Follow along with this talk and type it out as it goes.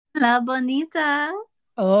La bonita.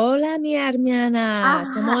 Hola, mi hermana.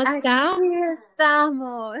 ¿Cómo está? Aquí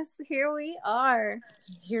estamos. Here we are.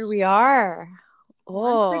 Here we are.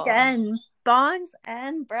 Once Oh, again, bongs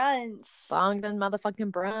and brunch. bonged and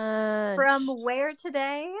motherfucking From brunch. where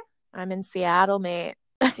today? I'm in Seattle, mate.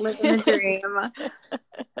 Living the dream.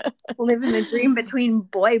 Living the dream between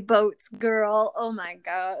boy boats, girl. Oh my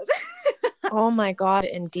God. Oh my God,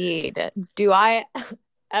 indeed. Do I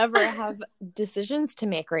ever have decisions to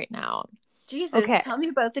make right now? Jesus, Okay. tell me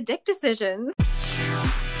about the dick decisions.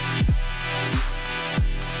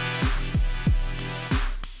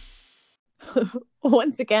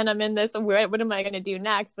 Once again, I'm in this. What am I going to do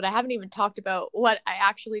next? But I haven't even talked about what I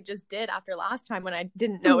actually just did after last time when I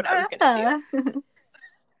didn't know what I was going to do.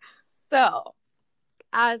 So,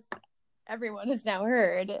 as everyone has now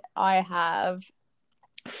heard, I have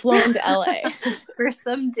flown to LA for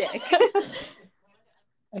some dick.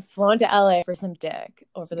 I've flown to LA for some dick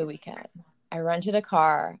over the weekend. I rented a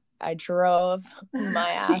car. I drove my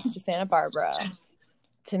ass to Santa Barbara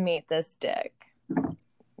to meet this dick.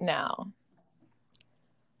 Now,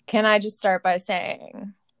 can I just start by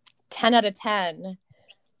saying 10 out of 10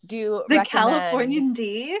 do the recommend Californian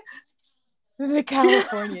D? The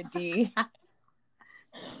California D.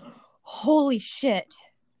 Holy shit.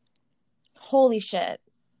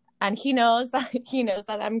 And he knows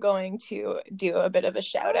that I'm going to do a bit of a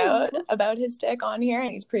shout out about his dick on here,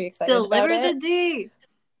 and he's pretty excited about it. Deliver the D.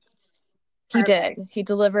 He did. He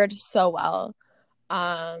delivered so well.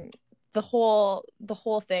 The whole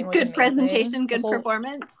thing was good amazing. Presentation, good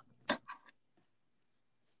performance.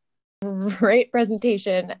 Great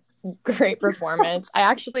presentation, great performance. I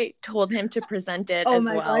actually told him to present it as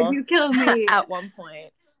well. Oh my God, you killed me. At one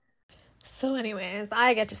point. So anyways,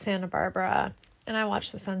 I get to Santa Barbara and I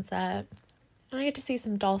watch the sunset and I get to see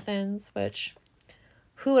some dolphins, which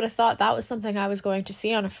who would have thought that was something I was going to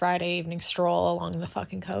see on a Friday evening stroll along the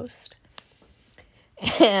fucking coast.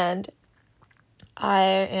 And I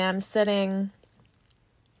am sitting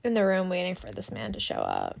in the room waiting for this man to show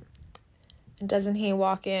up. And doesn't he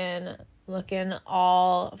walk in looking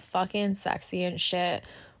all fucking sexy and shit,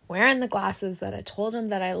 wearing the glasses that I told him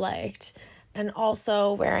that I liked, and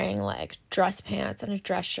also wearing like dress pants and a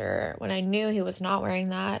dress shirt when I knew he was not wearing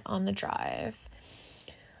that on the drive.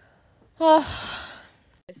 Oh,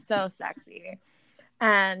 it's so sexy.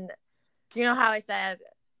 And you know how I said,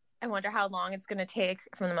 I wonder how long it's going to take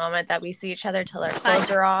from the moment that we see each other till our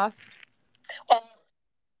clothes are off?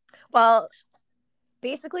 Well,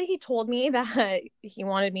 basically he told me that he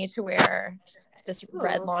wanted me to wear this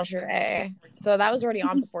red lingerie. So that was already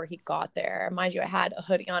on before he got there. Mind you, I had a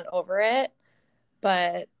hoodie on over it,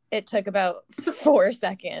 but it took about 4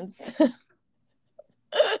 seconds.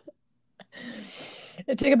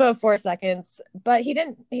 It took about 4 seconds, but he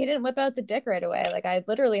didn't whip out the dick right away. Like, I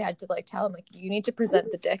literally had to like tell him, like, you need to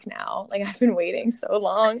present the dick now. Like, I've been waiting so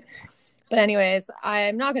long. But anyways,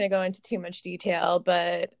 I'm not going to go into too much detail,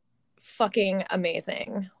 but fucking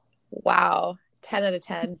amazing. Wow. 10 out of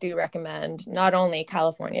 10 do recommend. Not only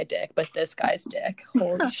California dick, but this guy's dick.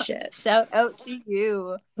 Holy shit. Shout out to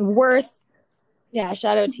you.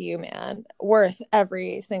 Shout out to you, man. Worth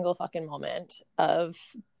every single fucking moment of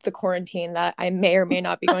the quarantine that I may or may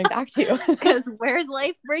not be going back to. Because where's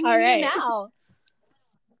life bringing you now?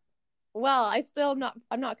 Well,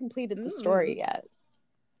 I'm not completed the story yet.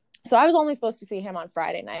 So I was only supposed to see him on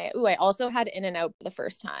Friday night. Ooh, I also had In-N-Out for the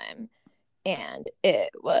first time, and it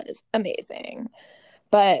was amazing.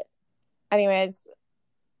 But anyways,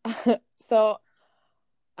 so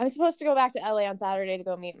I'm supposed to go back to LA on Saturday to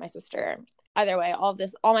go meet my sister. Either way, all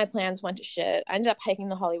my plans went to shit. I ended up hiking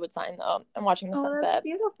the Hollywood sign, though, and watching the sunset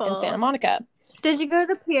in Santa Monica. Did you go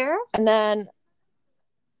to the pier? And then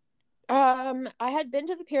I had been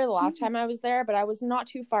to the pier the last time I was there, but I was not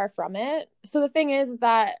too far from it. So the thing is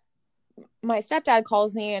that my stepdad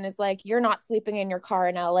calls me and is like, you're not sleeping in your car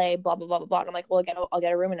in LA, blah, blah, blah, blah, blah. And I'm like, well, I'll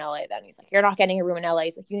get a room in LA then. He's like, you're not getting a room in LA.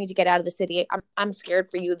 He's like, you need to get out of the city. I'm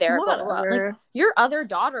scared for you there, blah, blah, blah. Like, your other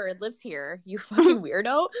daughter lives here, you fucking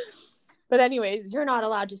weirdo. But anyways, you're not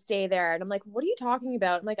allowed to stay there. And I'm like, what are you talking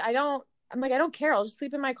about? I'm like, I don't care. I'll just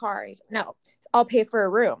sleep in my car. He's like, no, I'll pay for a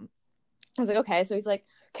room. I was like, okay. So he's like,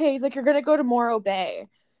 you're going to go to Morro Bay.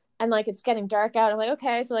 And like, it's getting dark out. I'm like,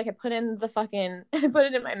 okay. So like, I put it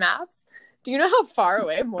in my maps. Do you know how far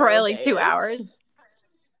away Morro Probably like Bay 2 is? hours.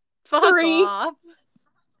 Fuck off.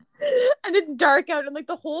 And it's dark out. And like,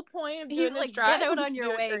 the whole point of doing this drive, get out on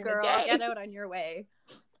your way, girl. Get out on your way.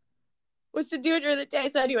 Was to do it during the day.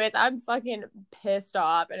 So anyways, I'm fucking pissed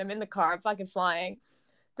off and I'm in the car, I'm fucking flying.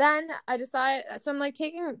 Then I decide, so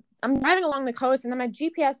I'm driving along the coast and then my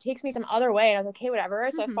GPS takes me some other way and I was like, okay, whatever.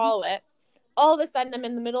 So I follow it. all of a sudden I'm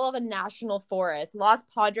in the middle of a national forest, Los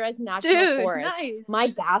Padres National Dude, Forest. nice. My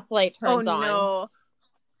gas light turns on. No.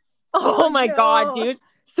 Oh my no. God, dude.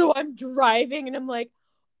 So I'm driving and I'm like,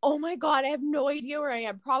 oh my God, I have no idea where I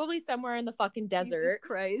am. Probably somewhere in the fucking desert.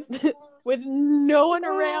 Jesus Christ. With no one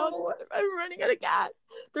around. I'm running out of gas.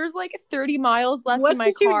 There's like 30 miles left in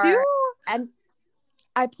my car. What did you do? And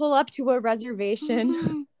I pull up to a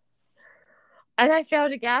reservation and I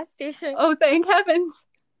found a gas station. Oh, thank heavens.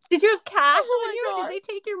 Did you have cash on you? God. Did they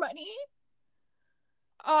take your money?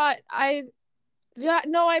 I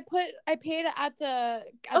paid at the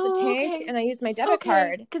tank, okay. and I used my debit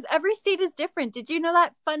card. Because every state is different. Did you know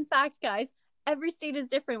that? Fun fact, guys. Every state is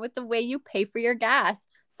different with the way you pay for your gas.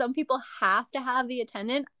 Some people have to have the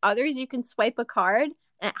attendant. Others, you can swipe a card,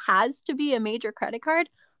 and it has to be a major credit card.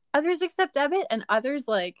 Others accept debit, and others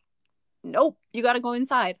like, nope, you got to go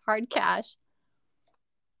inside, hard cash.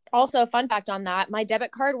 Also, fun fact on that, my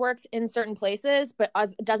debit card works in certain places, but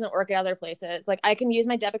doesn't work at other places. Like, I can use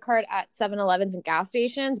my debit card at 7-Elevens and gas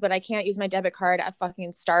stations, but I can't use my debit card at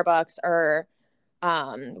fucking Starbucks or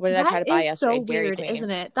what did I try to buy yesterday? So weird,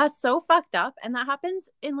 isn't it? That's so fucked up, and that happens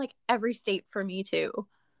in like every state for me too.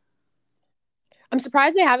 I'm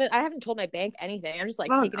surprised I haven't told my bank anything. I'm just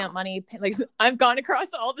like taking out money. Like, I've gone across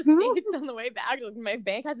all the states on the way back. Like, my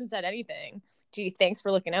bank hasn't said anything. Gee, thanks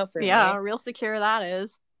for looking out for me. Yeah, real secure that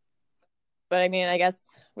is. But I mean, I guess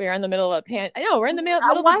we are in the middle of I know we're in the middle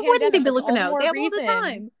of a pandemic. Why wouldn't they be looking out? They have all the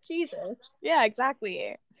time. Jesus. Yeah,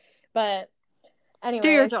 exactly. But anyway, do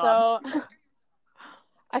your job. So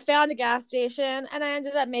I found a gas station and I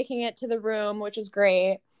ended up making it to the room, which was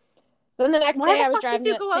great. Then the next day I was driving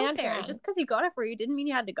to San Fran. Just because you got it for you didn't mean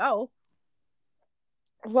you had to go.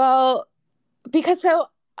 Well, because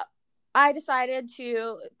I decided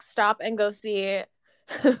to stop and go see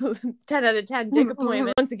 10 out of 10 dick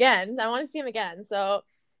appointment once again. I want to see him again. So,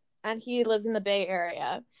 and he lives in the Bay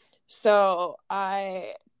Area. So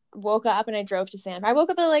I woke up and I drove to I woke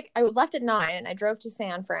up at I left at 9 and I drove to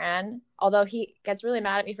San Fran. Although he gets really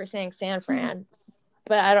mad at me for saying San Fran.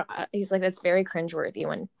 But he's like, that's very cringeworthy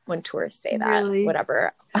when tourists say that. Really?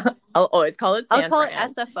 Whatever. I'll always call it San Fran. I'll call it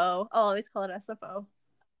SFO. I'll always call it SFO.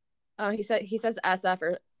 Oh, he says SF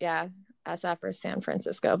or SF or San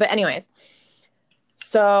Francisco. But anyways,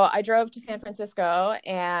 so I drove to San Francisco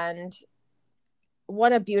and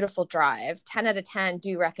what a beautiful drive. 10 out of 10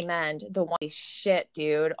 do recommend. The one shit,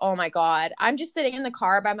 dude. Oh my God. I'm just sitting in the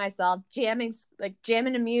car by myself, jamming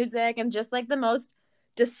to music and just like the most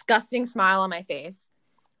disgusting smile on my face.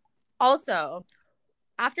 Also,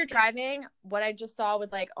 after driving, what I just saw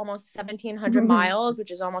was like almost 1,700 miles, which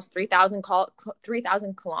is almost 3,000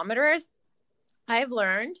 kilometers. I've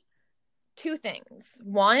learned two things.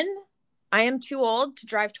 One, I am too old to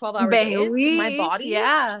drive 12-hour days.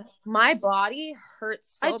 My body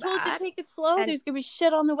hurts so bad. I told you to take it slow. There's going to be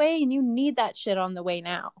shit on the way, and you need that shit on the way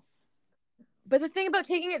now. But the thing about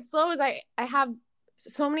taking it slow is I have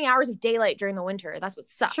so many hours of daylight during the winter. That's what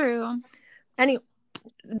sucks. True. And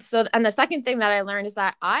the second thing that I learned is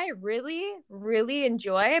that I really, really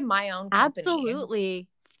enjoy my own company. Absolutely.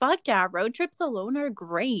 Fuck yeah. Road trips alone are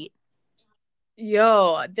great.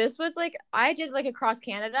 Yo, this was I did across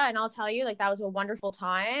Canada, and I'll tell you, that was a wonderful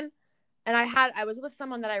time. And I was with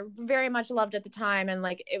someone that I very much loved at the time, and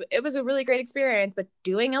it was a really great experience. But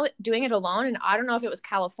doing it alone, and I don't know if it was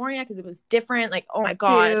California because it was different. Oh my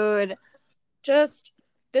God, dude,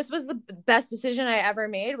 this was the best decision I ever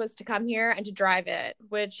made, was to come here and to drive it,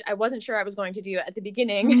 which I wasn't sure I was going to do at the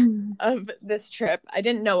beginning of this trip. I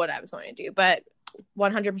didn't know what I was going to do, but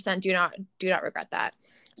 100% do not regret that.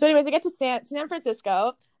 So anyways, I get to San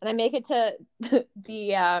Francisco and I make it to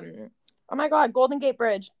the oh my God, Golden Gate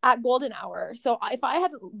Bridge at golden hour. So if I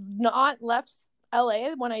had not left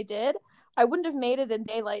LA when I did, I wouldn't have made it in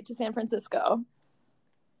daylight to San Francisco.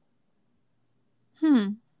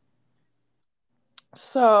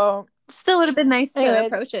 So still would have been nice to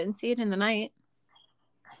approach it and see it in the night.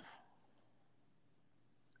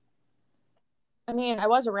 I mean, I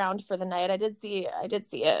was around for the night. I did see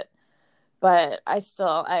it. But I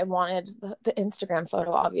wanted the Instagram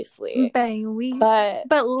photo, obviously.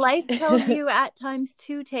 But life tells you at times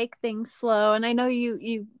to take things slow. And I know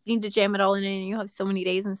you need to jam it all in and you have so many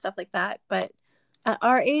days and stuff like that. But at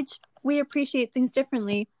our age, we appreciate things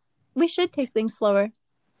differently. We should take things slower.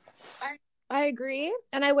 I agree.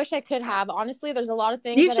 And I wish I could have. Honestly, there's a lot of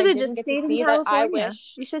things that I didn't get to see that I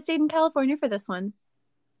wish. You should have stayed in California for this one.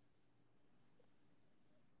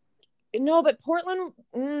 No, but Portland,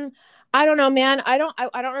 I don't know, man. I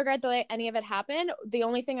don't regret the way any of it happened. The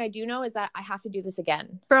only thing I do know is that I have to do this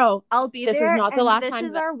again. Bro, I'll be there. This is not the last time.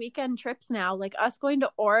 This is our weekend trips now. Us going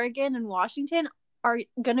to Oregon and Washington, are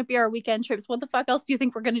going to be our weekend trips. What the fuck else do you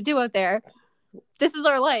think we're going to do out there? This is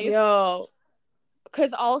our life. Yo.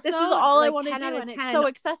 Because also, this is all like, I want to do, and 10, it's so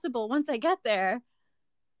accessible once I get there.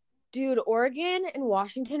 Dude, Oregon and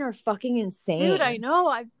Washington are fucking insane. Dude, I know.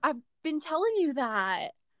 I've been telling you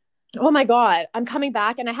that. Oh my god, I'm coming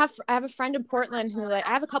back, and I have a friend in Portland who, like,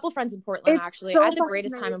 I have a couple friends in Portland. It's actually, I had the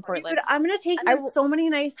greatest time in Portland. Dude, I'm gonna take you on so many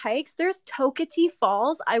nice hikes. There's Tokatee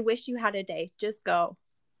Falls. I wish you had a day. Just go.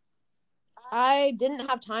 I didn't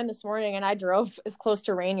have time this morning, and I drove as close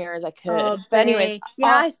to Rainier as I could. But anyways,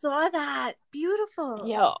 yeah, I saw that. Beautiful.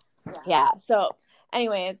 Yeah. So,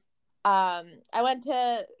 anyways, I went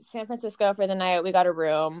to San Francisco for the night. We got a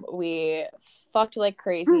room. We fucked like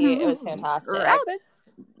crazy. It was fantastic. Rabbits.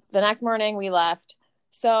 The next morning we left.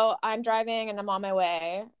 So I'm driving and I'm on my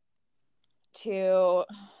way to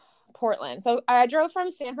Portland. So I drove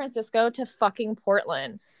from San Francisco to fucking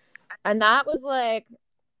Portland. And that was like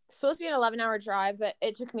supposed to be an 11-hour drive, but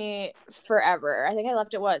it took me forever. I think I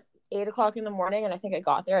left at 8 o'clock in the morning, and I think I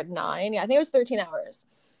got there at 9. Yeah, I think it was 13 hours.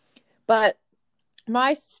 But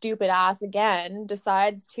my stupid ass again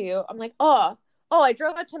decides to, I'm like, oh, I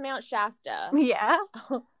drove up to Mount Shasta. Yeah.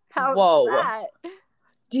 How Whoa. that?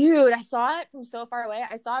 Dude, I saw it from so far away.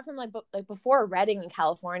 I saw it from like before Redding in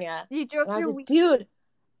California. You drove through weed? Dude,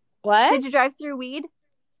 what? Did you drive through weed?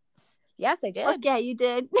 Yes, I did. Oh, yeah, you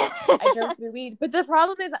did. I drove through weed. But the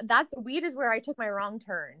problem is weed is where I took my wrong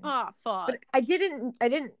turn. Oh, fuck. But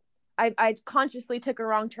I consciously took a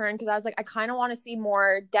wrong turn because I was like, I kind of want to see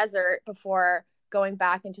more desert before going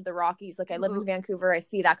back into the Rockies. Like, I live in Vancouver. I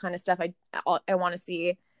see that kind of stuff. I want to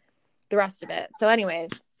see the rest of it. So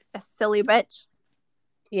anyways. A silly bitch.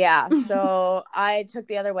 Yeah, so I took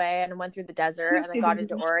the other way and went through the desert and then got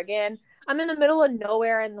into Oregon. I'm in the middle of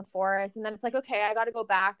nowhere in the forest, and then it's like, okay, I got to go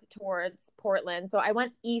back towards Portland. So I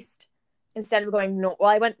went east instead of going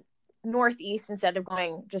I went northeast instead of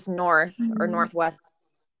going just north or northwest.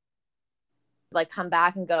 Like, come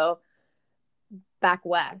back and go back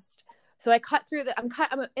west. So I cut through I'm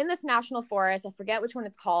in this national forest. I forget which one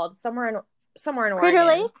it's called. Somewhere in Oregon. Crater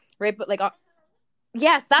Lake? Right, but like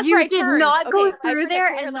yes, that's you where I did turned. not go through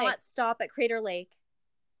there and Lake. not stop at Crater Lake.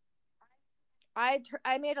 I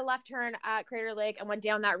made a left turn at Crater Lake and went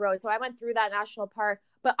down that road. So I went through that national park,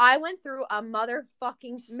 but I went through a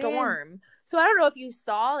motherfucking storm. Man. So I don't know if you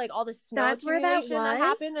saw like all the snow accumulation that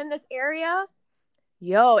happened in this area.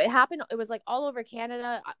 Yo, it happened. It was like all over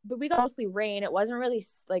Canada, but we got mostly rain. It wasn't really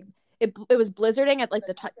like it was blizzarding at like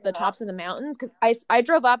the tops of the mountains because I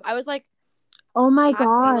drove up. I was like, oh my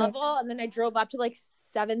god, sea level, and then I drove up to like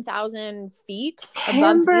 7,000 feet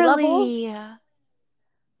above sea level.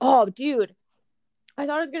 Oh, dude, I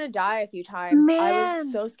thought I was gonna die a few times. Man. I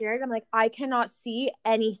was so scared. I'm like, I cannot see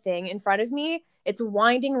anything in front of me. It's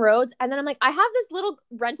winding roads, and then I'm like, I have this little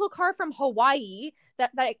rental car from Hawaii that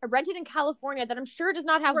I rented in California that I'm sure does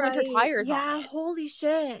not have winter tires on it. Holy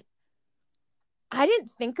shit! I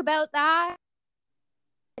didn't think about that.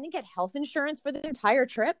 I didn't get health insurance for the entire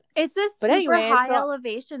trip. It's a super high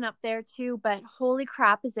elevation up there too, but holy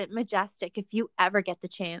crap, is it majestic if you ever get the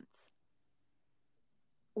chance.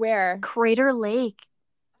 Where? Crater Lake.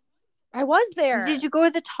 I was there. Did you go to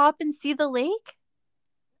the top and see the lake?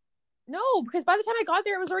 No, because by the time I got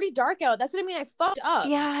there, it was already dark out. That's what I mean. I fucked up.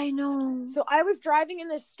 Yeah, I know. So I was driving in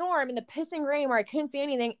this storm in the pissing rain where I couldn't see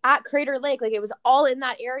anything at Crater Lake. Like, it was all in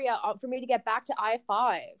that area for me to get back to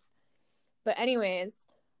I-5. But anyways,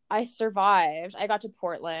 I survived. I got to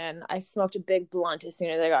Portland. I smoked a big blunt as soon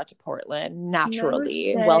as I got to Portland.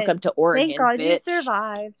 Naturally. No, welcome to Oregon, thank God bitch. You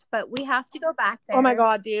survived, but we have to go back there. Oh my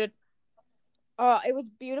God, dude. Oh, it was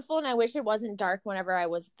beautiful, and I wish it wasn't dark whenever I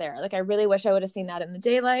was there. Like, I really wish I would have seen that in the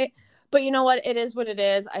daylight. But you know what? It is what it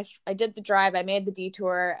is. I did the drive. I made the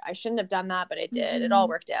detour. I shouldn't have done that, but I did. Mm-hmm. It all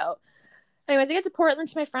worked out. Anyways, I get to Portland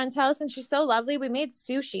to my friend's house, and she's so lovely. We made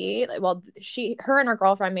sushi. Well, her and her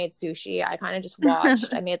girlfriend made sushi. I kind of just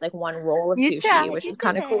watched. I made like one roll of sushi, which was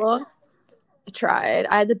kind of cool. I tried.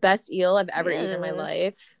 I had the best eel I've ever eaten in my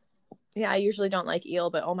life. Yeah, I usually don't like eel,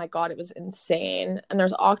 but oh my God, it was insane. And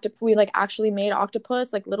there's we like actually made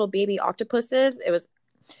octopus, like little baby octopuses. It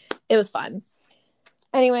was fun.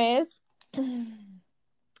 Anyways,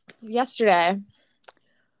 yesterday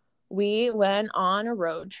we went on a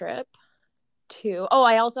road trip to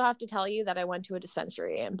I also have to tell you that I went to a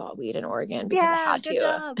dispensary and bought weed in Oregon because I had to.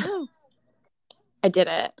 Job. I did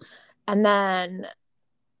it. And then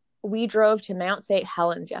we drove to Mount St.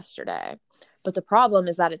 Helens yesterday. But the problem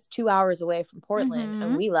is that it's 2 hours away from Portland,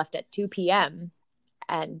 and we left at 2 p.m.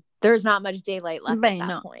 and there's not much daylight left at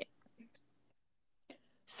that point.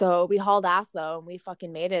 So we hauled ass though, and we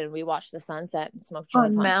fucking made it, and we watched the sunset and smoked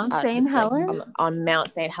joints On Mount St. Helens? on Mount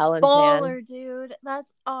St. Helens, man. Baller, dude.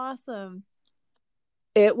 That's awesome.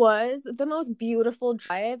 It was the most beautiful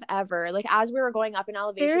drive ever. Like, as we were going up in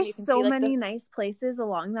elevation, There's you can so see like many nice places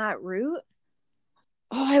along that route.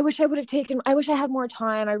 Oh, I wish I had more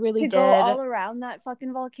time. I really To did. go all around that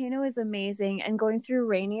fucking volcano is amazing, and going through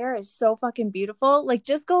Rainier is so fucking beautiful. Like,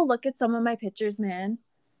 just go look at some of my pictures, man.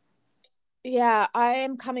 Yeah, I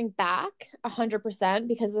am coming back 100%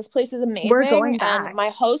 because this place is amazing. We're going back. And my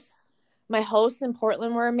hosts in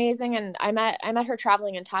Portland were amazing, and I met her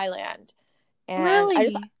traveling in Thailand. And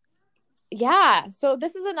Really? Yeah, so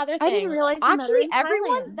this is another thing. I didn't realize actually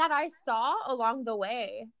everyone that I saw along the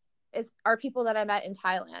way are people that I met in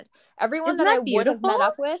Thailand. Everyone that I would have met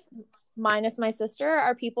up with, minus my sister,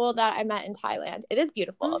 are people that I met in Thailand. It is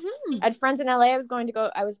beautiful. Mm-hmm. I had friends in LA I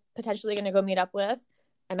was potentially going to go meet up with.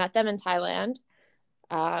 I met them in Thailand.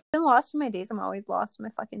 I've been lost in my days. I'm always lost in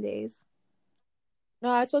my fucking days. No,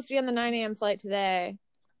 I was supposed to be on the 9 a.m. flight today.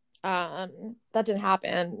 That didn't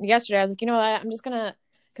happen. Yesterday, I was like, you know what? I'm just going to,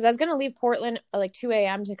 because I was going to leave Portland at like 2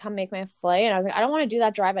 a.m. to come make my flight. And I was like, I don't want to do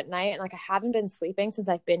that drive at night. And like, I haven't been sleeping since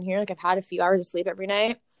I've been here. Like, I've had a few hours of sleep every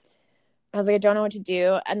night. I was like, I don't know what to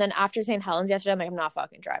do. And then after St. Helens yesterday, I'm like, I'm not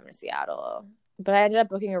fucking driving to Seattle. But I ended up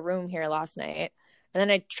booking a room here last night. And then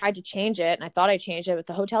I tried to change it, and I thought I changed it, but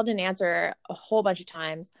the hotel didn't answer a whole bunch of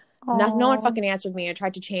times. No one fucking answered me. I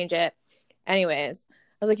tried to change it. Anyways, I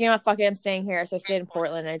was like, you know what, fuck it, I'm staying here. So I stayed in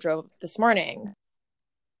Portland, and I drove this morning.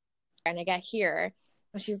 And I get here,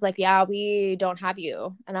 and she's like, yeah, we don't have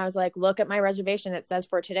you. And I was like, look at my reservation. It says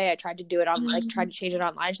for today. I tried to do it on, tried to change it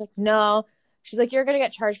online. She's like, no. She's like, you're going to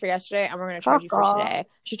get charged for yesterday, and we're going to charge you for today.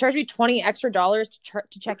 She charged me $20 extra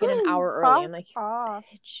to check in an hour early. I'm like,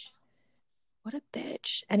 bitch. What a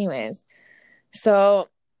bitch. Anyways, so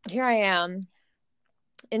here I am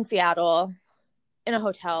in Seattle in a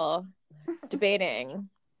hotel debating.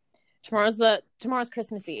 Tomorrow's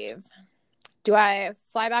Christmas Eve. Do I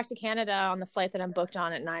fly back to Canada on the flight that I'm booked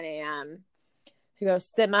on at 9 a.m. to go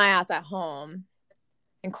sit my ass at home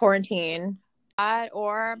in quarantine?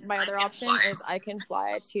 Or my other option is I can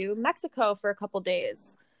fly to Mexico for a couple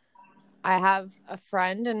days. I have a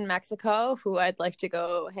friend in Mexico who I'd like to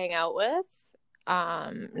go hang out with.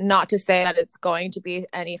 Not to say that it's going to be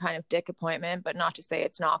any kind of dick appointment, but not to say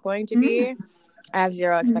it's not going to be. I have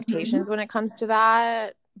zero expectations when it comes to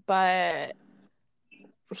that, but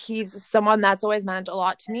he's someone that's always meant a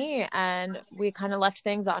lot to me, and we kind of left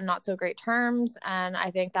things on not so great terms, and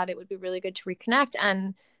I think that it would be really good to reconnect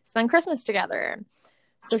and spend Christmas together.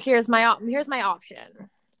 So here's my option.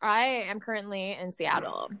 I am currently in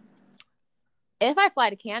Seattle. If I fly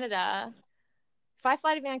to Canada, if I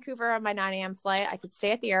fly to Vancouver on my 9 a.m. flight, I could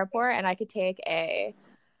stay at the airport and I could take a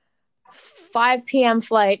 5 p.m.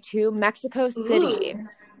 flight to Mexico City. Ooh.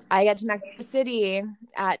 I get to Mexico City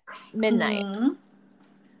at midnight. Mm-hmm.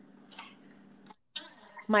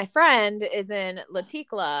 My friend is in La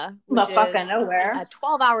Ticla, which is nowhere. A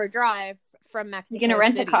 12-hour drive from Mexico City. You gonna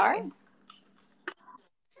rent a car?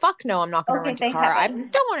 Fuck no, I'm not gonna rent a car. I don't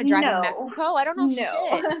want to drive in Mexico. I don't know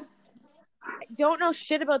shit. I don't know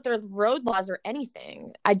shit about their road laws or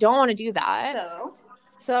anything. I don't want to do that.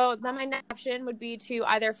 So then my next option would be to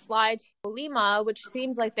either fly to Lima, which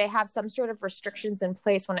seems like they have some sort of restrictions in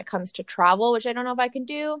place when it comes to travel, which I don't know if I can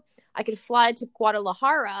do. I could fly to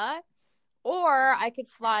Guadalajara, or I could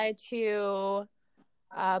fly to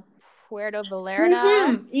Puerto Vallarta.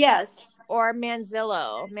 Mm-hmm. Yes. Or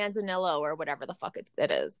Manzanillo, or whatever the fuck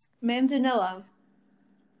it is. Manzanillo.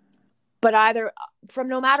 But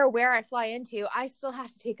no matter where I fly into, I still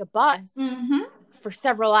have to take a bus for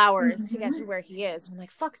several hours to get to where he is. I'm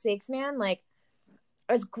like, fuck sakes, man. Like,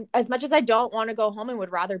 as much as I don't want to go home and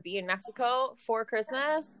would rather be in Mexico for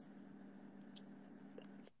Christmas,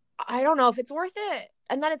 I don't know if it's worth it.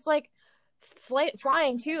 And then it's like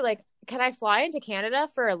flying too. Like, can I fly into Canada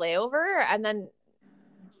for a layover and then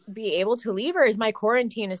be able to leave, or is my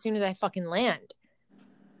quarantine as soon as I fucking land?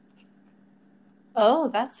 Oh,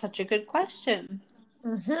 that's such a good question.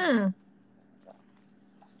 Mm-hmm.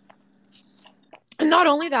 And not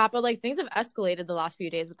only that, but like things have escalated the last few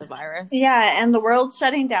days with the virus. Yeah, and the world's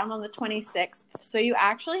shutting down on the 26th, so you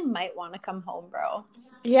actually might want to come home, bro.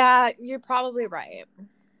 Yeah, you're probably right.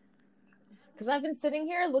 Because I've been sitting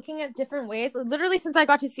here looking at different ways. Literally, since I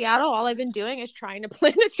got to Seattle, all I've been doing is trying to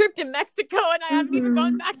plan a trip to Mexico, and I haven't even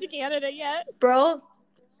gone back to Canada yet. Bro,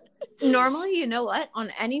 normally, you know what?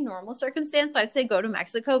 On any normal circumstance, I'd say go to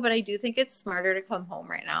Mexico, but I do think it's smarter to come home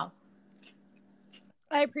right now.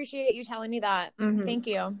 I appreciate you telling me that. Mm-hmm. Thank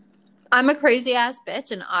you. I'm a crazy ass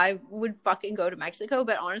bitch, and I would fucking go to Mexico,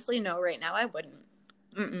 but honestly, no, right now I wouldn't.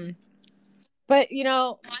 Mm-mm. But, you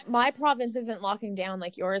know, my province isn't locking down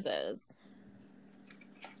like yours is.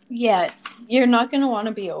 Yeah, you're not going to want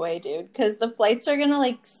to be away, dude, because the flights are going to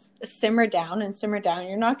like simmer down and simmer down.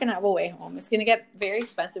 You're not going to have a way home. It's going to get very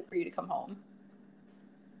expensive for you to come home.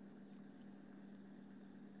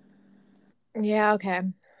 Yeah, okay.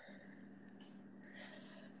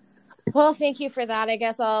 Well, thank you for that. I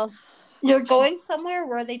guess I'll... You're going somewhere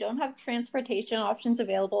where they don't have transportation options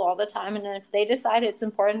available all the time, and if they decide it's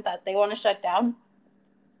important that they want to shut down,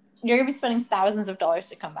 you're going to be spending thousands of dollars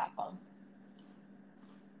to come back home.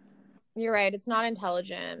 You're right. It's not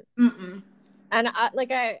intelligent. Mm-mm. And I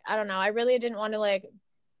don't know. I really didn't want to like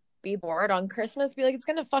be bored on Christmas. Be like, it's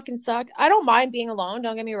gonna fucking suck. I don't mind being alone.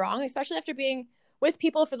 Don't get me wrong. Especially after being with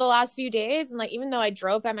people for the last few days, and like even though I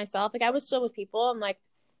drove by myself, like I was still with people. I'm like,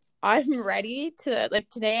 I'm ready to like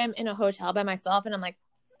today. I'm in a hotel by myself, and I'm like,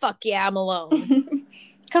 fuck yeah, I'm alone.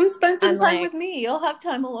 Come spend some And time like, with me. You'll have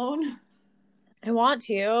time alone. I want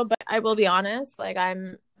to, but I will be honest. Like,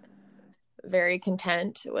 I'm very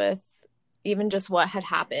content with even just what had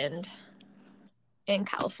happened in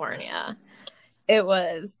California. It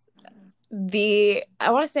was I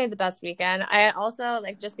want to say the best weekend. I also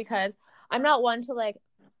like just because I'm not one to like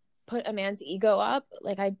put a man's ego up.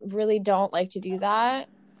 Like I really don't like to do that.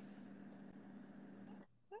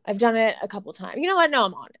 I've done it a couple times. You know what? No,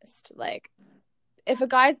 I'm honest. Like if a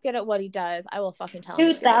guy's good at what he does, I will fucking tell him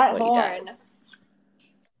he's Toot good at that what he horn. does.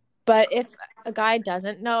 But if a guy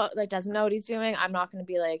doesn't know what he's doing, I'm not going to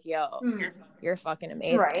be like, yo, you're fucking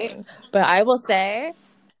amazing. Right. But I will say,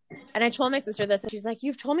 and I told my sister this, and she's like,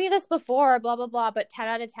 you've told me this before, blah, blah, blah. But 10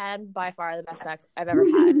 out of 10, by far the best sex I've ever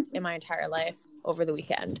had in my entire life over the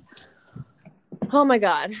weekend. Oh my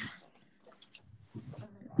God.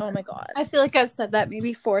 Oh my God. I feel like I've said that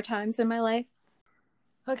maybe 4 times in my life.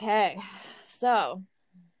 Okay. So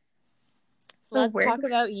let's talk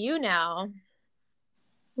about you now.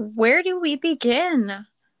 Where do we begin?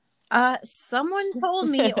 Someone told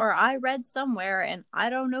me, or I read somewhere, and I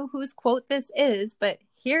don't know whose quote this is, but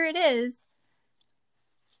here it is.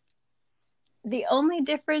 The only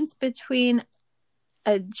difference between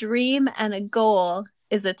a dream and a goal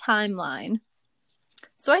is a timeline.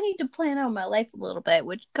 So I need to plan out my life a little bit,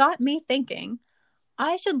 which got me thinking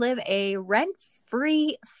I should live a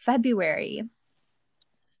rent-free February.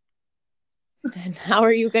 And how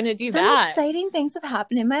are you going to do Some that? exciting things have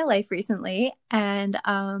happened in my life recently, and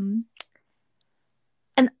an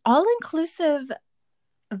all-inclusive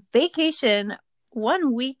vacation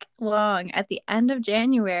 1 week long at the end of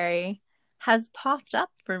January has popped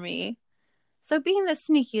up for me. So being the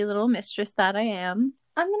sneaky little mistress that I am,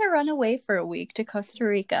 I'm going to run away for a week to Costa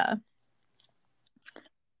Rica.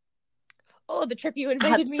 Oh, the trip you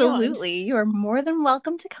invited me on. Absolutely. You are more than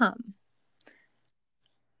welcome to come.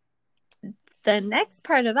 The next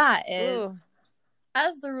part of that is,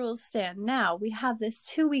 as the rules stand now, we have this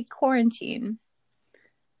 2-week quarantine.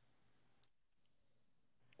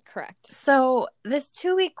 Correct. So this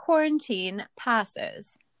 2-week quarantine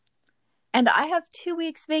passes, and I have 2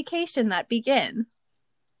 weeks vacation that begin.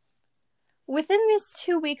 Within these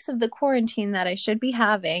 2 weeks of the quarantine that I should be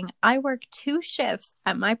having, I work 2 shifts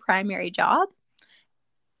at my primary job,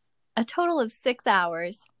 a total of 6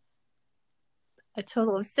 hours. A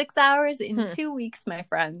total of 6 hours in 2 weeks, my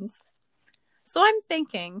friends. So I'm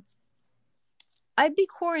thinking, I'd be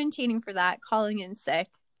quarantining for that, calling in sick.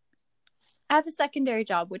 I have a secondary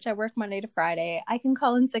job, which I work Monday to Friday. I can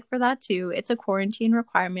call in sick for that too. It's a quarantine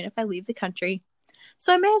requirement if I leave the country.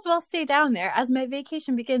 So I may as well stay down there as my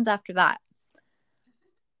vacation begins after that.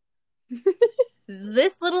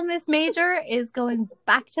 This little Miss Major is going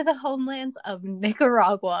back to the homelands of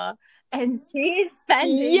Nicaragua, and she's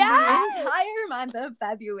spending the entire month of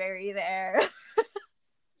February there. So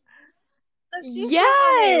she's taking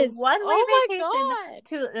a 1-week vacation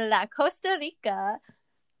to La Costa Rica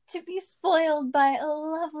to be spoiled by a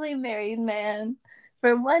lovely married man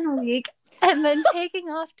for 1 week, and then taking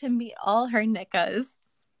off to meet all her nickas.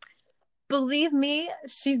 Believe me,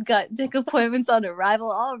 she's got dick appointments on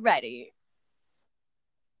arrival already.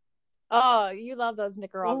 Oh, you love those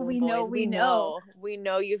Nicaraguan boys. We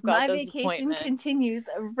know you've got those appointments. My vacation continues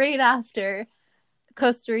right after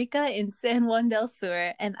Costa Rica in San Juan del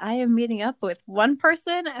Sur, and I am meeting up with one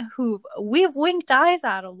person who we've winked eyes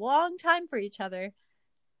at a long time for each other.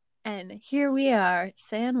 And here we are,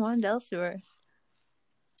 San Juan del Sur.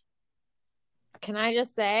 Can I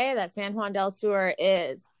just say that San Juan del Sur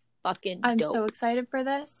is fucking dope. I'm so excited for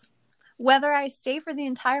this. Whether I stay for the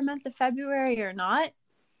entire month of February or not,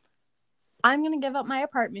 I'm going to give up my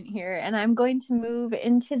apartment here, and I'm going to move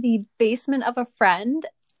into the basement of a friend,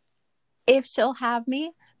 if she'll have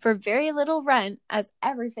me, for very little rent as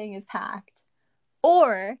everything is packed.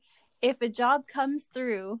 Or if a job comes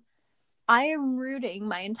through, I am rooting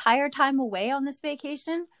my entire time away on this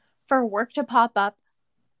vacation for work to pop up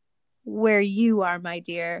where you are, my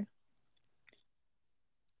dear.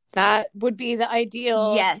 That would be the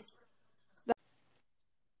ideal. Yes.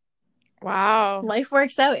 Wow. Life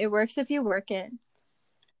works out. It works if you work it.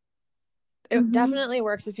 It definitely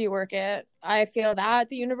works if you work it. I feel that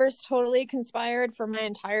the universe totally conspired for my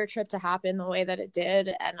entire trip to happen the way that it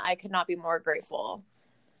did, and I could not be more grateful.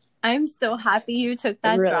 I'm so happy you took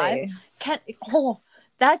that drive.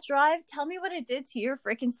 That drive, tell me what it did to your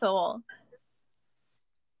freaking soul.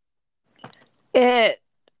 I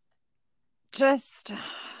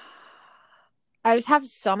just have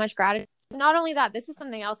so much gratitude. Not only that, this is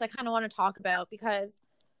something else I kind of want to talk about, because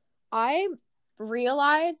I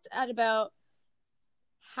realized at about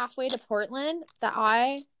halfway to Portland that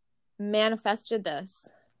I manifested this.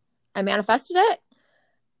 I manifested it.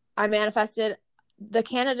 I manifested the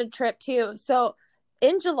Canada trip too. So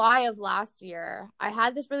in July of last year, I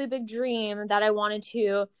had this really big dream that I wanted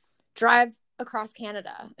to drive across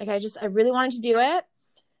Canada. Like I really wanted to do it.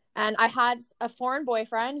 And I had a foreign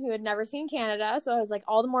boyfriend who had never seen Canada. So I was like,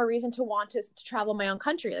 all the more reason to want to travel my own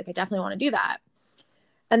country. Like, I definitely want to do that.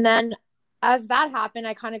 And then as that happened,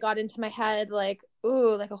 I kind of got into my head, like,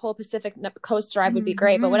 ooh, like a whole Pacific Coast drive would be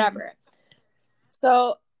great, but whatever.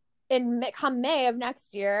 So come May of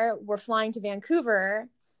next year, we're flying to Vancouver.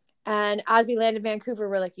 And as we land in Vancouver,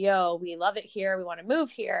 we're like, yo, we love it here. We want to move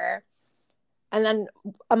here. And then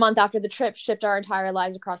a month after the trip, shipped our entire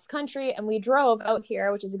lives across the country, and we drove out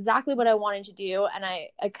here, which is exactly what I wanted to do. And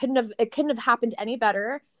it couldn't have happened any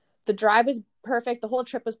better. The drive was perfect. The whole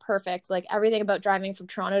trip was perfect. Like, everything about driving from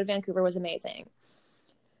Toronto to Vancouver was amazing.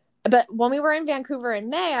 But when we were in Vancouver in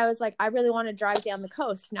May, I was like, I really want to drive down the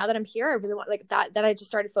coast. Now that I'm here, I really want, like, that I just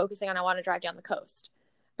started focusing on, I want to drive down the coast.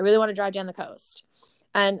 I really want to drive down the coast.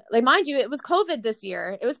 And, like, mind you, it was COVID this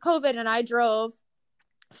year. It was COVID, and I just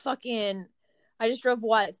drove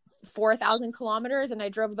 4,000 kilometers, and I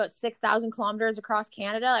drove about 6,000 kilometers across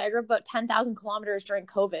Canada. I drove about 10,000 kilometers during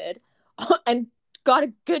COVID and got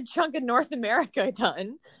a good chunk of North America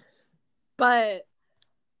done. But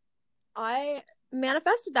I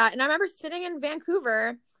manifested that. And I remember sitting in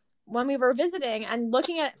Vancouver when we were visiting and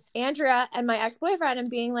looking at Andrea and my ex-boyfriend and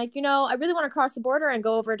being like, I really want to cross the border and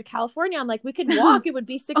go over to California. I'm like, we could walk. It would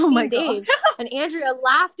be 16 days. And Andrea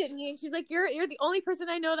laughed at me, and she's like, you're the only person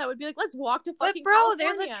I know that would be like, let's walk to fucking California.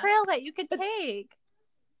 There's a trail that you could take.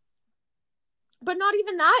 But not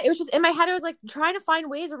even that. It was just in my head, I was like trying to find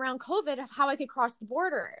ways around COVID of how I could cross the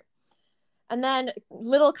border. And then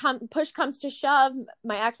push comes to shove,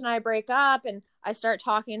 my ex and I break up, and I start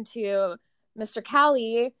talking to Mr.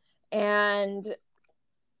 Callie. And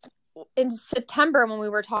in September, when we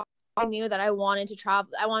were talking, I knew that I wanted to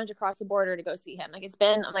travel. I wanted to cross the border to go see him. Like,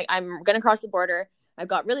 I'm like, I'm going to cross the border. I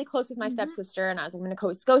got really close with my stepsister, and I was like, I'm going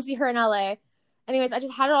to go see her in LA. Anyways, I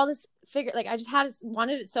just had all this figured, like,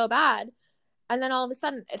 wanted it so bad. And then all of a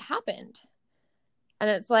sudden it happened. And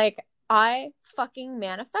it's like, I fucking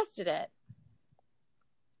manifested it.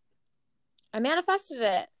 I manifested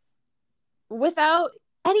it without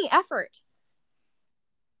any effort.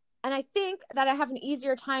 And I think that I have an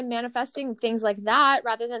easier time manifesting things like that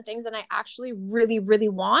rather than things that I actually really, really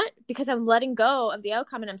want, because I'm letting go of the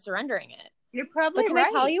outcome and I'm surrendering it. You're probably Can right.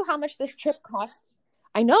 I tell you how much this trip cost?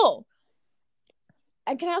 I know.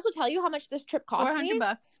 And can I also tell you how much this trip cost me?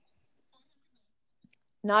 $400.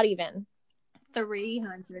 Not even.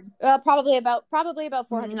 300. Probably about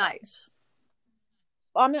 400. Nice.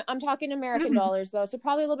 I'm talking American dollars though, so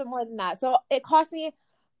probably a little bit more than that. So it cost me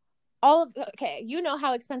okay, you know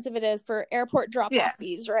how expensive it is for airport drop-off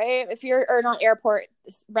fees, right? Or not airport,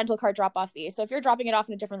 rental car drop-off fee. So if you're dropping it off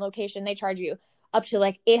in a different location, they charge you up to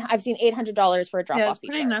like I've seen $800 for a drop-off fee.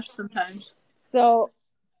 Pretty nuts sometimes. So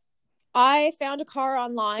I found a car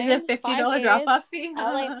online. Is it a $50 drop-off fee?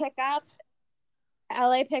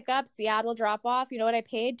 LA pickup, Seattle drop-off. You know what I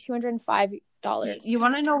paid? $205. You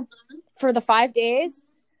want to know? For the 5 days,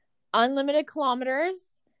 unlimited kilometers,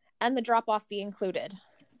 and the drop-off fee included.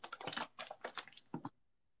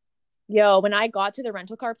 Yo, when I got to the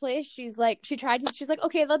rental car place, she's like,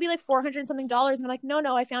 okay, that'll be like $400 something. And I'm like,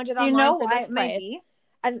 no, I found it online for this price.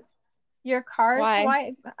 And your car's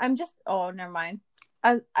why? Never mind.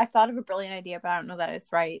 I thought of a brilliant idea, but I don't know that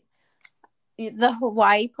it's right. The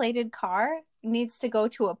Hawaii plated car needs to go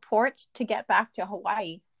to a port to get back to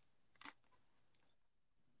Hawaii.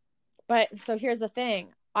 But so here's the thing.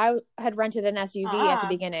 I had rented an SUV at the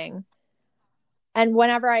beginning. And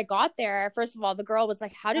whenever I got there, first of all, the girl was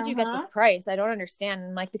like, how did you get this price? I don't understand.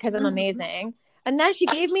 I'm like, because I'm amazing. And then she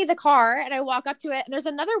gave me the car, and I walk up to it, and there's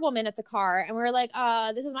another woman at the car, and we're like,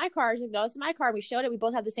 this is my car. She's like, no, this is my car. We showed it. We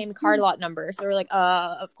both have the same car lot number. So we're like,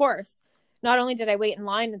 of course. Not only did I wait in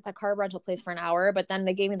line at the car rental place for an hour, but then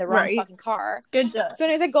they gave me the wrong fucking car. Good job. So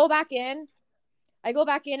anyways, I go back in,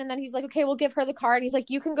 and then he's like, okay, we'll give her the car. And he's like,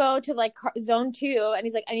 you can go to like zone 2. And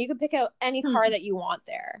he's like, and you can pick out any car that you want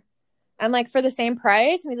there. And like for the same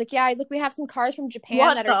price. And he's like, yeah, he's like, we have some cars from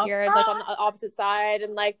Japan that are here. It's like on the opposite side.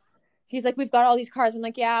 And like, he's like, we've got all these cars. I'm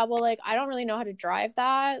like, yeah, well, like, I don't really know how to drive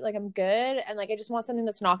that. Like, I'm good. And like, I just want something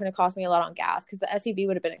that's not going to cost me a lot on gas because the SUV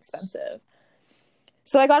would have been expensive.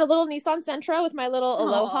 So I got a little Nissan Sentra with my little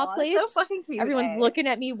Aloha plates. So fucking cute. Everyone's looking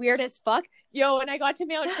at me weird as fuck. Yo, when I got to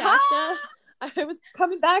Mount Shasta, I was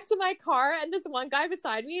coming back to my car, and this one guy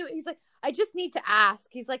beside me, he's like, I just need to ask.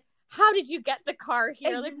 He's like, how did you get the car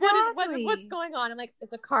here? Exactly. Like, what's going on? I'm like,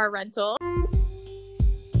 it's a car rental.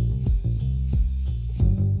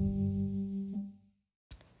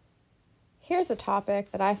 Here's a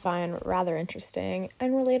topic that I find rather interesting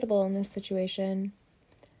and relatable in this situation.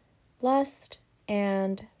 Lust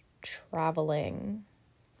and traveling.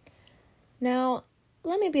 Now,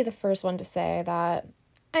 let me be the first one to say that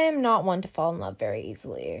I am not one to fall in love very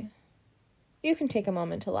easily. You can take a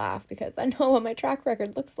moment to laugh because I know what my track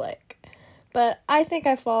record looks like. But I think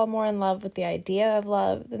I fall more in love with the idea of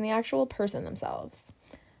love than the actual person themselves.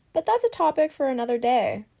 But that's a topic for another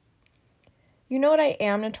day. You know what I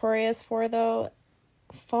am notorious for, though?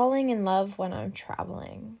 Falling in love when I'm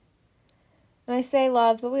traveling. And I say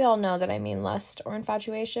love, but we all know that I mean lust or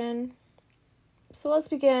infatuation. So let's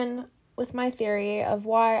begin with my theory of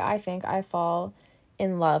why I think I fall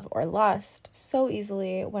in love or lust so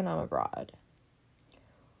easily when I'm abroad.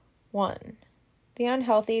 1. The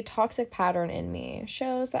unhealthy, toxic pattern in me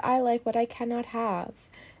shows that I like what I cannot have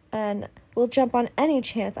and will jump on any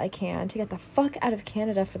chance I can to get the fuck out of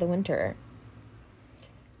Canada for the winter.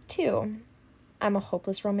 2. I'm a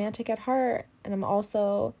hopeless romantic at heart, and I'm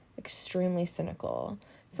also extremely cynical.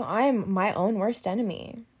 So I am my own worst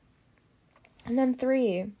enemy. And then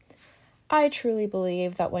 3, I truly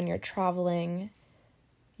believe that when you're traveling,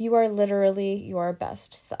 you are literally your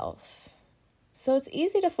best self. So it's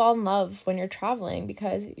easy to fall in love when you're traveling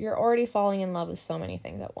because you're already falling in love with so many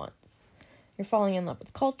things at once. You're falling in love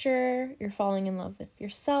with culture, you're falling in love with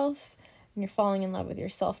yourself, and you're falling in love with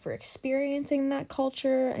yourself for experiencing that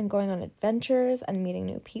culture and going on adventures and meeting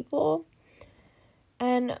new people.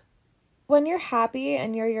 And when you're happy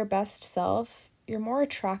and you're your best self, you're more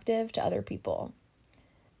attractive to other people,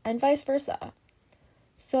 and vice versa.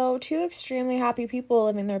 So 2 extremely happy people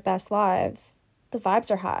living their best lives, the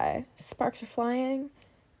vibes are high, sparks are flying,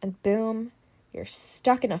 and boom, you're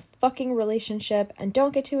stuck in a fucking relationship and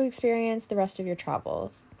don't get to experience the rest of your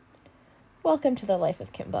travels. Welcome to the life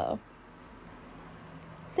of Kimbo.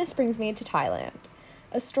 This brings me to Thailand,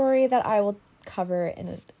 a story that I will cover in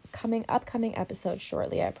a upcoming episode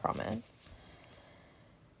shortly, I promise.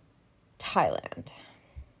 Thailand.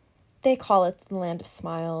 They call it the land of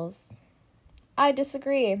smiles. I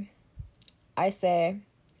disagree. I say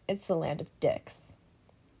it's the land of dicks.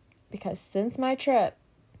 Because since my trip,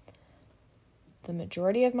 the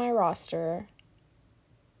majority of my roster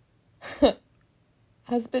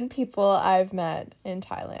has been people I've met in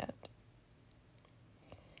Thailand.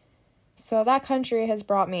 So that country has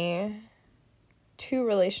brought me 2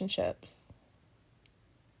 relationships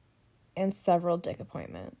and several dick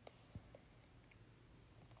appointments.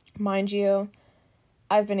 Mind you,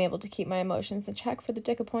 I've been able to keep my emotions in check for the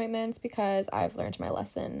dick appointments because I've learned my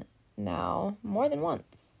lesson now more than once.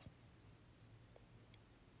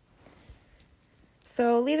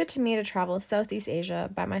 So leave it to me to travel Southeast Asia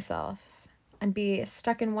by myself and be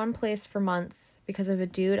stuck in one place for months because of a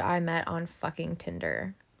dude I met on fucking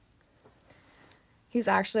Tinder. He was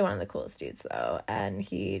actually one of the coolest dudes, though, and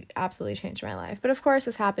he absolutely changed my life. But of course,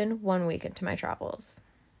 this happened 1 week into my travels.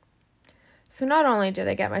 So not only did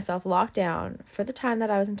I get myself locked down for the time that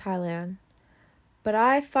I was in Thailand, but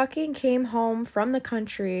I fucking came home from the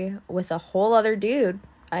country with a whole other dude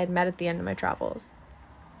I had met at the end of my travels.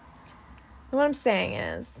 And what I'm saying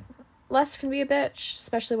is, lust can be a bitch,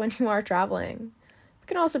 especially when you are traveling. It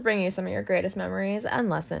can also bring you some of your greatest memories and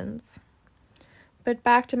lessons. But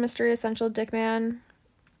back to Mystery Essential Dick Man.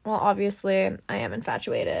 Well, obviously, I am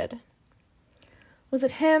infatuated. Was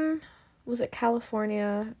it him? Was it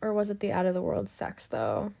California? Or was it the out-of-the-world sex,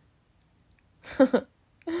 though?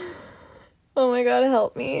 Oh my god,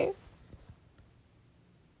 help me.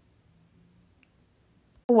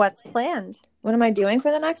 What's planned? What am I doing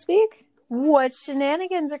for the next week? What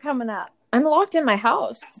shenanigans are coming up? I'm locked in my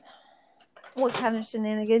house. What kind of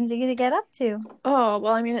shenanigans are you gonna get up to? Oh,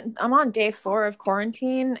 well, I mean, I'm on day 4 of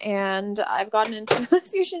quarantine, and I've gotten into a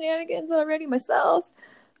few shenanigans already myself.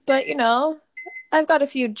 But, I've got a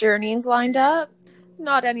few journeys lined up.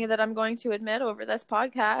 Not any that I'm going to admit over this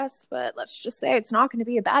podcast, but let's just say it's not going to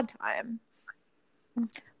be a bad time.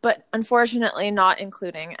 But unfortunately, not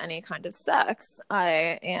including any kind of sex.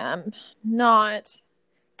 I am not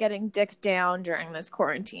getting dick down during this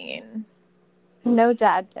quarantine. No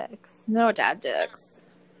dad dicks. No dad dicks.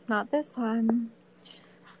 Not this time.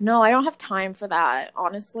 No, I don't have time for that.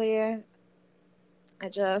 Honestly, I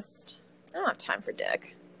don't have time for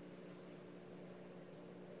dick.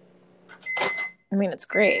 I mean, it's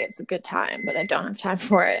great. It's a good time, but I don't have time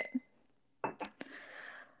for it.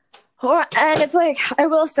 And it's like, I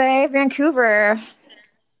will say, Vancouver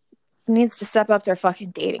needs to step up their fucking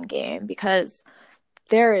dating game because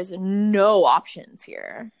there is no options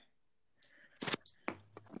here.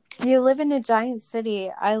 You live in a giant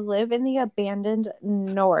city. I live in the abandoned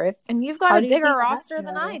north. And you've got a bigger roster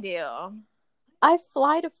than I do. I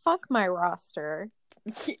fly to fuck my roster.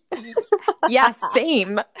 Yeah,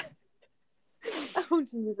 same. Oh,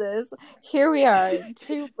 Jesus. Here we are.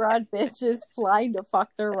 2 broad bitches flying to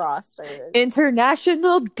fuck their rosters.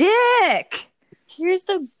 International dick! Here's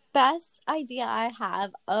the best idea I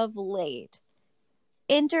have of late.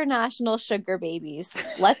 International sugar babies.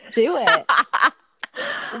 Let's do it.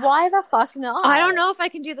 Why the fuck not? I don't know if I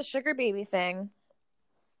can do the sugar baby thing.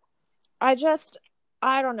 I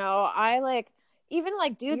don't know. Even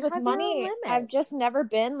like dudes with money, I've just never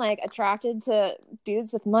been like attracted to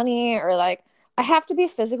dudes with money, or like I have to be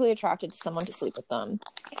physically attracted to someone to sleep with them.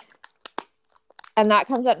 And that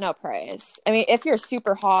comes at no price. I mean, if you're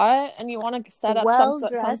super hot and you want to set up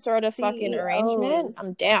some sort of fucking arrangement,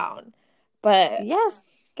 I'm down. But yes,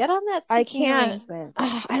 get on that. I can't. Arrangement.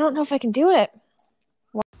 I don't know if I can do it.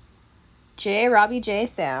 J. Robbie J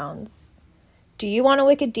Sounds. Do you want a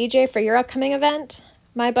wicked DJ for your upcoming event?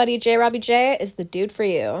 My buddy J. Robbie J is the dude for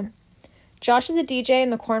you. Josh is a DJ in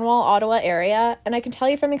the Cornwall, Ottawa area, and I can tell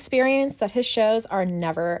you from experience that his shows are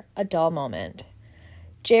never a dull moment.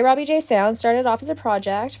 J. Robbie J Sounds started off as a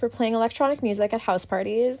project for playing electronic music at house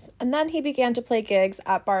parties, and then he began to play gigs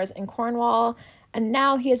at bars in Cornwall, and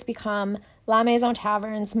now he has become La Maison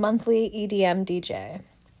Tavern's monthly EDM DJ.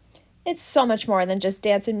 It's so much more than just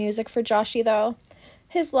dance and music for Joshy, though.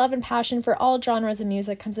 His love and passion for all genres of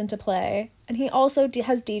music comes into play, and he also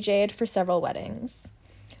has DJ'd for several weddings.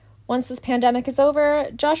 Once this pandemic is over,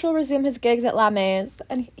 Josh will resume his gigs at La Maze,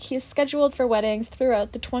 and he is scheduled for weddings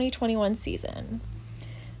throughout the 2021 season.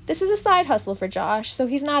 This is a side hustle for Josh, so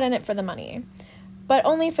he's not in it for the money, but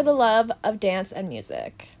only for the love of dance and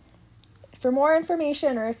music. For more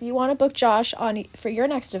information, or if you want to book Josh for your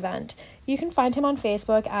next event, you can find him on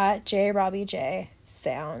Facebook at J. Robbie J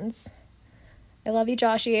Sounds. I love you,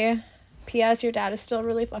 Joshy. P.S. Your dad is still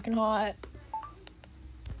really fucking hot.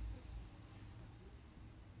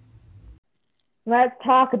 Let's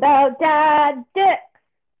talk about dad dicks.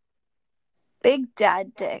 Big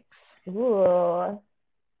dad dicks. Ooh.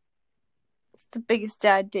 It's the biggest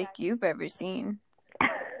dad dick you've ever seen.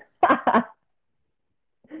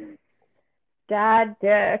 Dad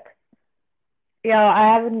dicks. Yo,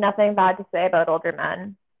 I have nothing bad to say about older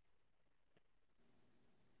men.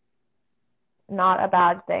 Not a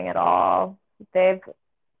bad thing at all. They've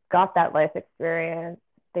got that life experience.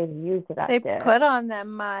 They've used that dick. They put on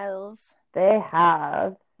them miles. They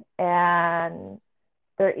have. And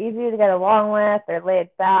they're easy to get along with. They're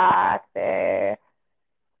laid back. They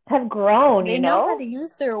have grown, They know how to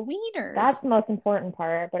use their wieners. That's the most important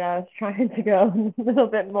part. But I was trying to go a little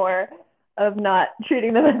bit more of not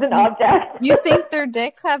treating them as an object. You think their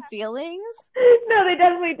dicks have feelings? No, they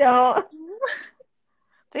definitely don't.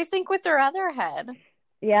 They think with their other head.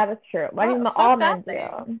 Yeah, that's true. I mean, all men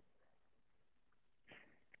do.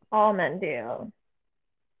 All men do.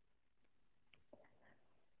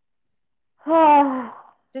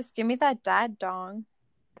 Just give me that dad dong.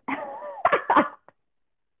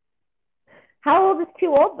 How old is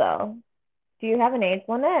too old, though? Do you have an age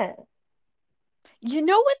limit? You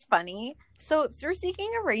know what's funny? So through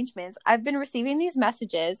seeking arrangements, I've been receiving these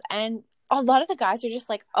messages, and a lot of the guys are just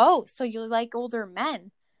like, oh, so you like older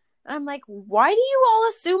men. And I'm like, why do you all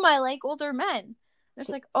assume I like older men? They're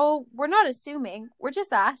just like, oh, we're not assuming. We're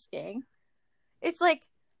just asking. It's like,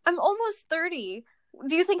 I'm almost 30.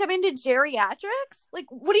 Do you think I'm into geriatrics? Like,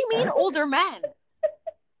 what do you mean older men?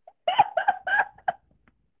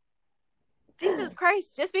 Jesus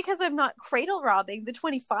Christ, just because I'm not cradle robbing the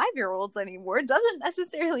 25-year-olds anymore doesn't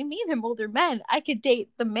necessarily mean I'm older men. I could date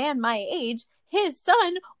the man my age, his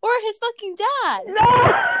son, or his fucking dad.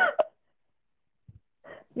 No!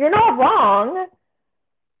 You're not wrong,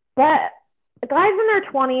 but guys in their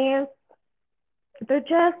 20s, they're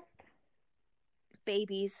just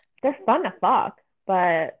Babies. they're fun to fuck,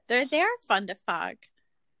 but They are fun to fuck.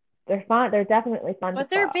 they're fun. They're definitely fun to But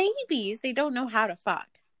they're fuck. babies. They don't know how to fuck.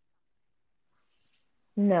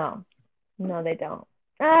 No, no, they don't.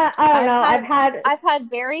 I don't know. I've had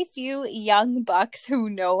very few young bucks who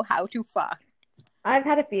know how to fuck. I've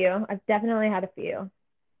had a few. I've definitely had a few.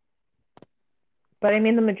 But I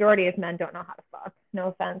mean, the majority of men don't know how to fuck. No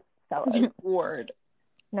offense, fellas. Word.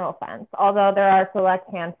 No offense. Although there are a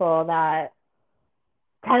select handful that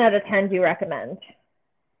 10 out of 10 do recommend.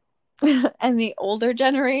 And the older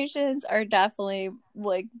generations are definitely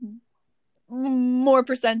like more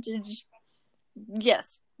percentage.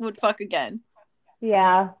 Yes, would fuck again.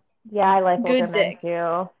 Yeah. Yeah, I like older Good men dick.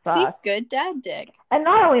 too. See, Fuck. good dad dick. And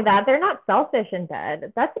not only that, they're not selfish in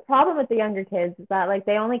bed. That's the problem with the younger kids, is that like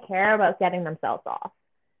they only care about getting themselves off.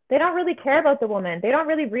 They don't really care about the woman. They don't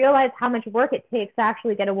really realize how much work it takes to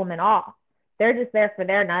actually get a woman off. They're just there for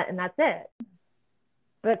their nut and that's it.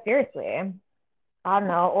 But seriously, I don't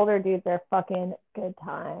know. Older dudes are fucking good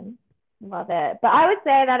time. Love it. But I would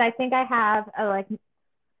say that I think I have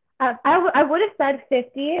I would have said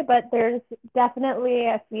 50, but there's definitely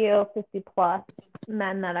a few 50 plus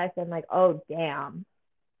men that I've been like, oh, damn.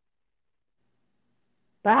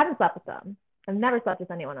 But I haven't slept with them. I've never slept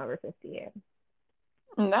with anyone over 50.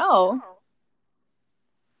 No.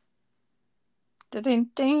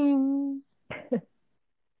 Ding.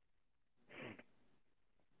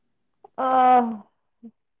 Oh.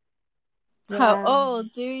 Yeah. How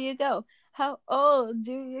old do you go? How old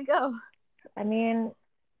do you go? I mean,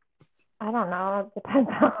 I don't know. It depends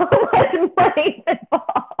on how much money's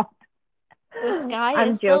involved. The sky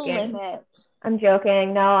is the limit. I'm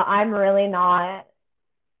joking. No, I'm really not.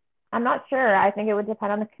 I'm not sure. I think it would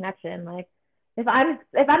depend on the connection. Like, if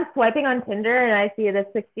I'm swiping on Tinder and I see this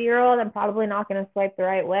 60-year-old, I'm probably not going to swipe the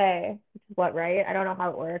right way. Which is what, right? I don't know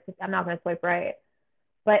how it works. I'm not going to swipe right.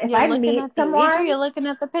 But if I meet someone, age, or you're looking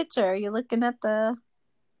at the picture. You're looking at the.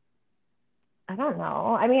 I don't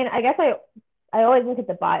know. I mean, I guess I always look at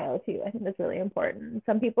the bio too. I think that's really important.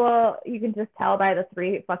 Some people you can just tell by the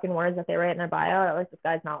 3 fucking words that they write in their bio, like, this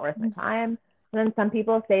guy's not worth my time. And then some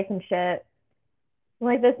people say some shit.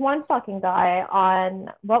 Like this one fucking guy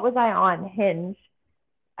on, what was I on? Hinge.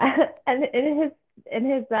 And in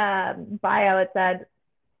his bio it said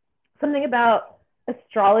something about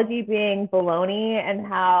astrology being baloney and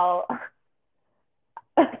how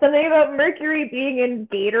something about Mercury being in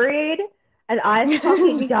Gatorade. And I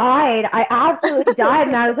fucking died. I absolutely died.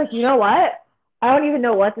 And I was like, you know what? I don't even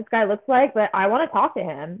know what this guy looks like, but I want to talk to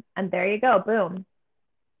him. And there you go. Boom.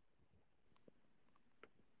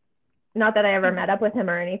 Not that I ever met up with him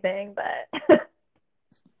or anything, but.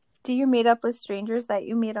 Do you meet up with strangers that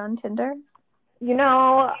you meet on Tinder? You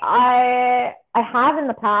know, I have in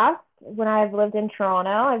the past. When I've lived in Toronto,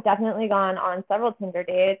 I've definitely gone on several Tinder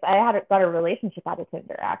dates. I got a relationship out of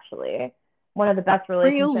Tinder, actually. One of the best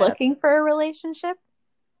relationships. Were you looking for a relationship?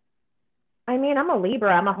 I mean, I'm a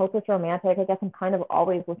Libra. I'm a hopeless romantic. I guess I'm kind of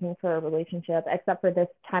always looking for a relationship, except for this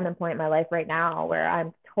time and point in my life right now where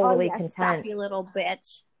I'm totally content. Sappy little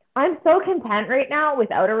bitch. I'm so content right now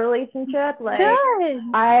without a relationship. Like, good.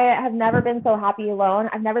 I have never been so happy alone.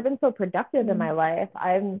 I've never been so productive in my life.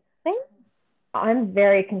 I'm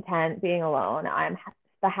very content being alone. I'm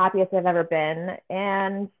the happiest I've ever been.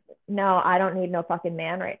 And no, I don't need no fucking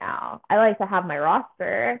man right now. I like to have my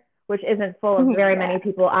roster, which isn't full of very many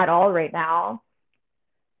people at all right now.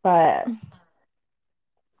 But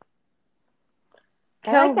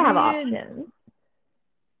I like to have options.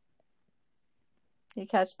 You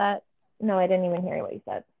catch that? No, I didn't even hear what you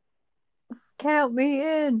said. Count me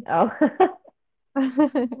in. Oh.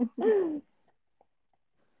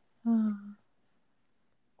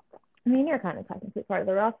 I mean, you're kind of technically part of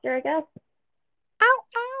the roster, I guess.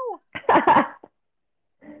 Ow.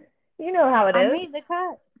 You know how it is. I made the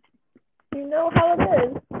cut. You know how it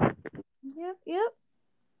is. Yep.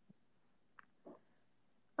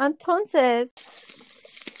 Entonces.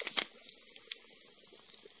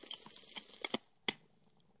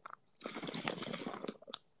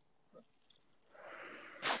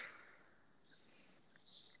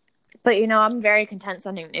 But you know, I'm very content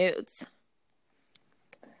sending nudes.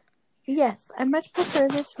 Yes, I much prefer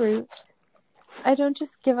this route. I don't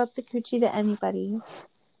just give up the coochie to anybody.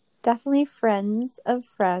 Definitely friends of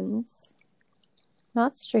friends.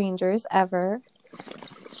 Not strangers, ever.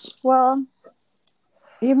 Well,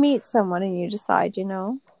 you meet someone and you decide, you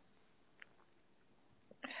know?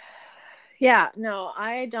 Yeah, no,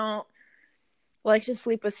 I don't. Like to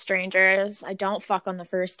sleep with strangers. I don't fuck on the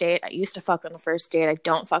first date. I used to fuck on the first date. I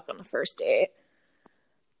don't fuck on the first date.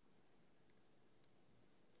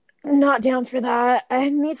 Not down for that. I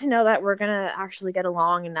need to know that we're going to actually get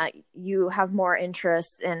along and that you have more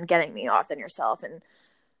interest in getting me off than yourself. And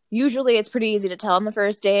usually it's pretty easy to tell on the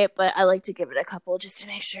first date, but I like to give it a couple just to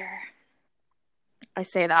make sure. I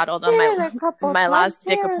say that, although my last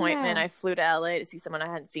dick appointment, I flew to LA to see someone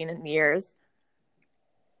I hadn't seen in years.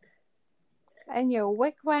 And you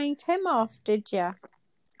wick-wanked him off, did you?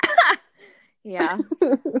 Yeah.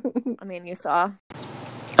 I mean, you saw.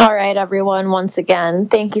 All right, everyone. Once again,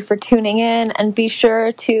 thank you for tuning in, and be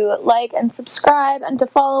sure to like and subscribe and to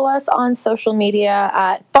follow us on social media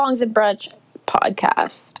at Bongs and Brunch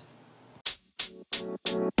Podcast.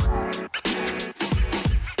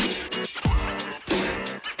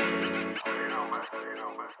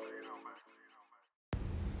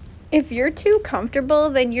 If you're too comfortable,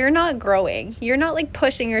 then you're not growing. You're not like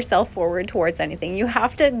pushing yourself forward towards anything. You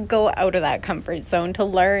have to go out of that comfort zone to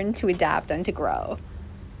learn, to adapt, and to grow.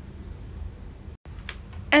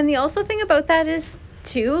 And the also thing about that is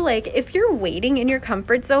too, like if you're waiting in your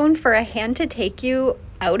comfort zone for a hand to take you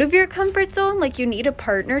out of your comfort zone, like you need a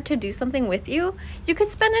partner to do something with you, you could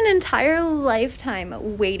spend an entire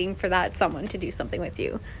lifetime waiting for that someone to do something with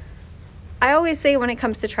you. I always say when it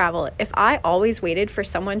comes to travel, if I always waited for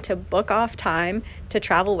someone to book off time to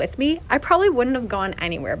travel with me, I probably wouldn't have gone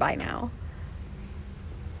anywhere by now.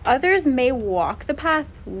 Others may walk the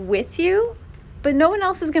path with you, but no one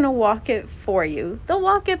else is going to walk it for you. They'll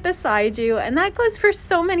walk it beside you, and that goes for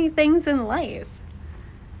so many things in life.